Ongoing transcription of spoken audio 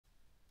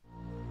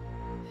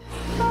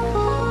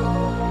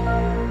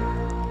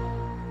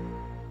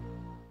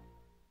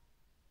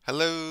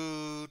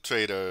Hello,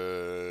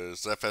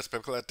 traders. FX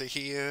Pip Collector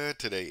here.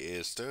 Today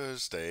is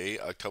Thursday,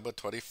 October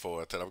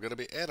 24th, and I'm going to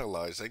be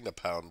analyzing the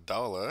pound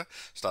dollar,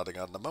 starting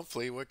on the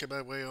monthly, working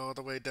my way all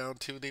the way down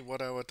to the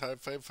 1 hour time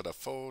frame for the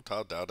full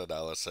top-down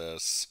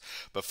analysis.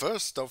 But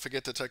first, don't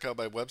forget to check out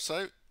my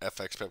website,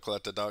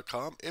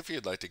 FXPipCollector.com, if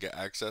you'd like to get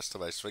access to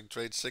my swing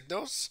trade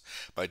signals,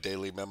 my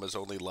daily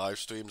members-only live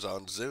streams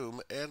on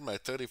Zoom, and my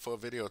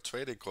 34-video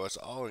trading course,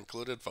 all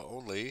included for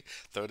only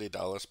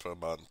 $30 per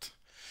month.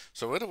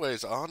 So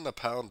anyways, on the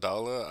pound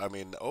dollar, I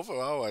mean,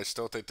 overall, I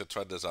still think the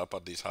trend is up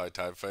on these high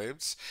time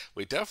frames.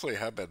 We definitely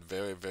have been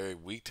very, very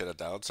weak to the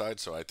downside,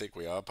 so I think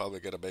we are probably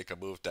going to make a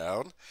move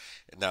down.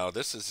 Now,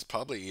 this is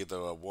probably either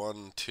a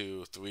 1,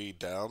 2, 3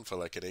 down for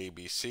like an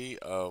ABC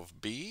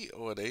of B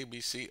or an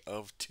ABC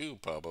of 2,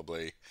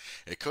 probably.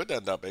 It could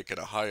end up making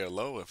a higher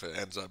low if it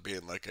ends up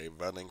being like a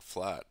running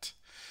flat.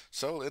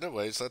 So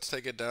anyways, let's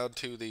take it down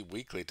to the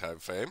weekly time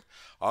frame.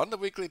 On the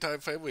weekly time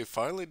frame, we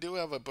finally do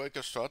have a break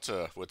of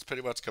structure, which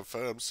pretty much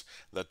confirms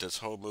that this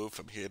whole move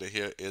from here to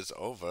here is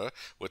over,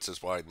 which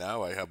is why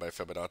now I have my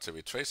Fibonacci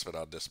retracement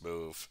on this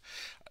move.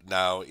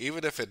 Now,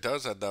 even if it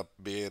does end up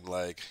being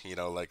like,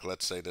 like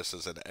let's say this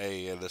is an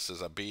A and this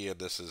is a B and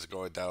this is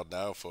going down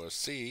now for a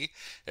C,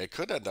 it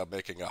could end up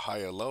making a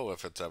higher low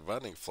if it's a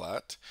running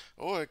flat,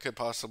 or it could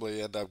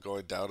possibly end up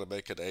going down and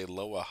making a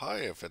lower high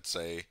if it's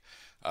a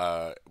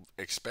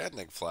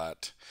expanding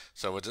flat.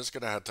 So we're just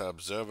going to have to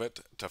observe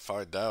it to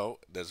find out.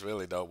 There's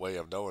really no way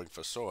of knowing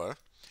for sure.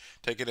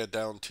 Taking it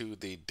down to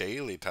the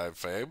daily time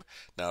frame.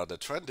 Now the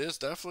trend is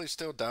definitely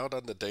still down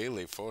on the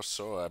daily for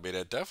sure. I mean,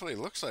 it definitely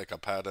looks like a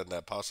pattern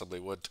that possibly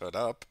would turn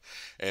up,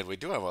 and we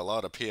do have a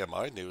lot of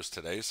PMI news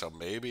today, so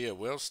maybe it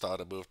will start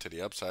a move to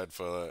the upside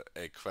for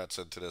a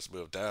correction to this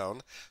move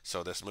down.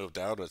 So this move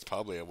down is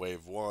probably a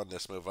wave 1,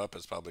 this move up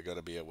is probably going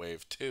to be a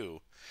wave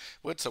 2,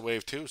 which a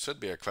wave 2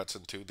 should be a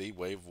correction to the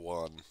wave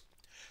 1.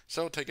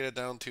 So taking it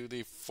down to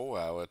the 4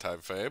 hour time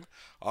frame.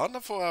 On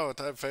the 4 hour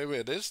time frame,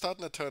 it is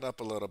starting to turn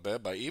up a little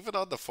bit, but even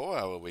on the 4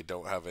 hour, we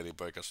don't have any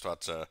break of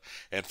structure.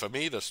 And for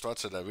me, the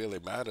structure that really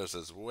matters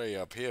is way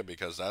up here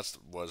because that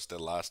was the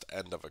last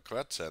end of a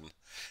correction.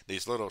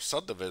 These little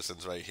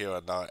subdivisions right here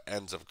are not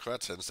ends of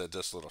corrections, they're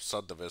just little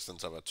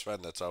subdivisions of a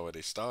trend that's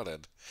already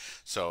started.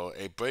 So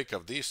a break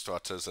of these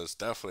structures is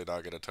definitely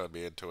not going to turn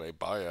me into a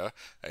buyer.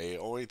 The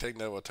only thing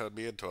that will turn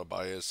me into a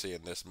buyer is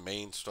seeing this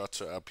main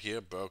structure up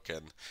here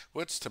broken,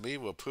 which to me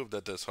will prove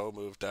that this whole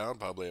move down,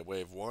 probably at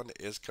wave 1,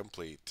 is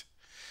complete.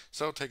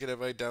 So taking it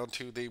right down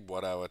to the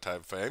 1 hour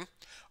time frame.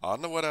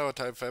 On the 1 hour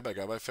time frame, I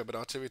got my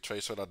Fibonacci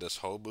retracement on this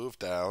whole move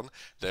down.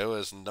 There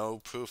is no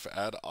proof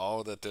at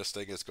all that this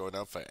thing is going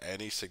up for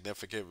any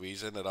significant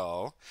reason at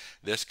all.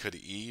 This could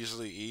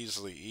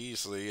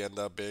easily end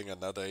up being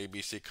another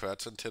ABC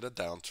correction to the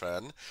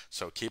downtrend.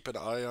 So keep an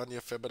eye on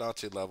your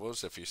Fibonacci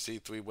levels. If you see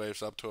 3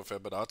 waves up to a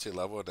Fibonacci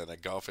level and then a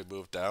golfing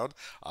move down,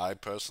 I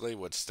personally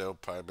would still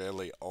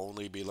primarily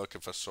only be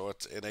looking for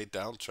shorts in a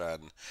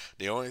downtrend.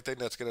 The only thing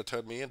that's going to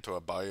turn me into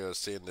a buyer is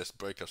seeing this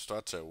break of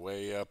structure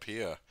way up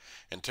here.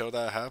 Until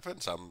that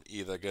happens, I'm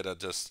either going to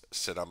just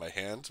sit on my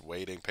hands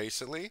waiting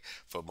patiently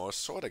for more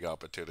sorting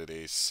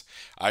opportunities.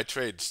 I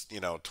trade,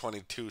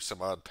 22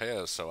 some odd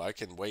pairs, so I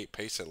can wait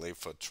patiently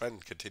for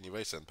trend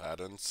continuation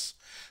patterns,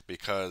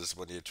 because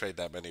when you trade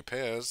that many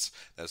pairs,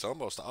 there's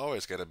almost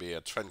always going to be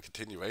a trend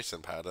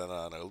continuation pattern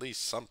on at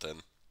least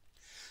something.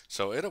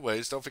 So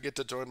anyways, don't forget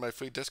to join my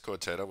free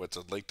Discord channel, which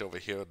is linked over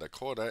here in the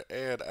corner.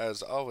 And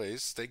as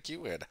always, thank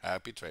you and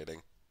happy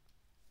trading.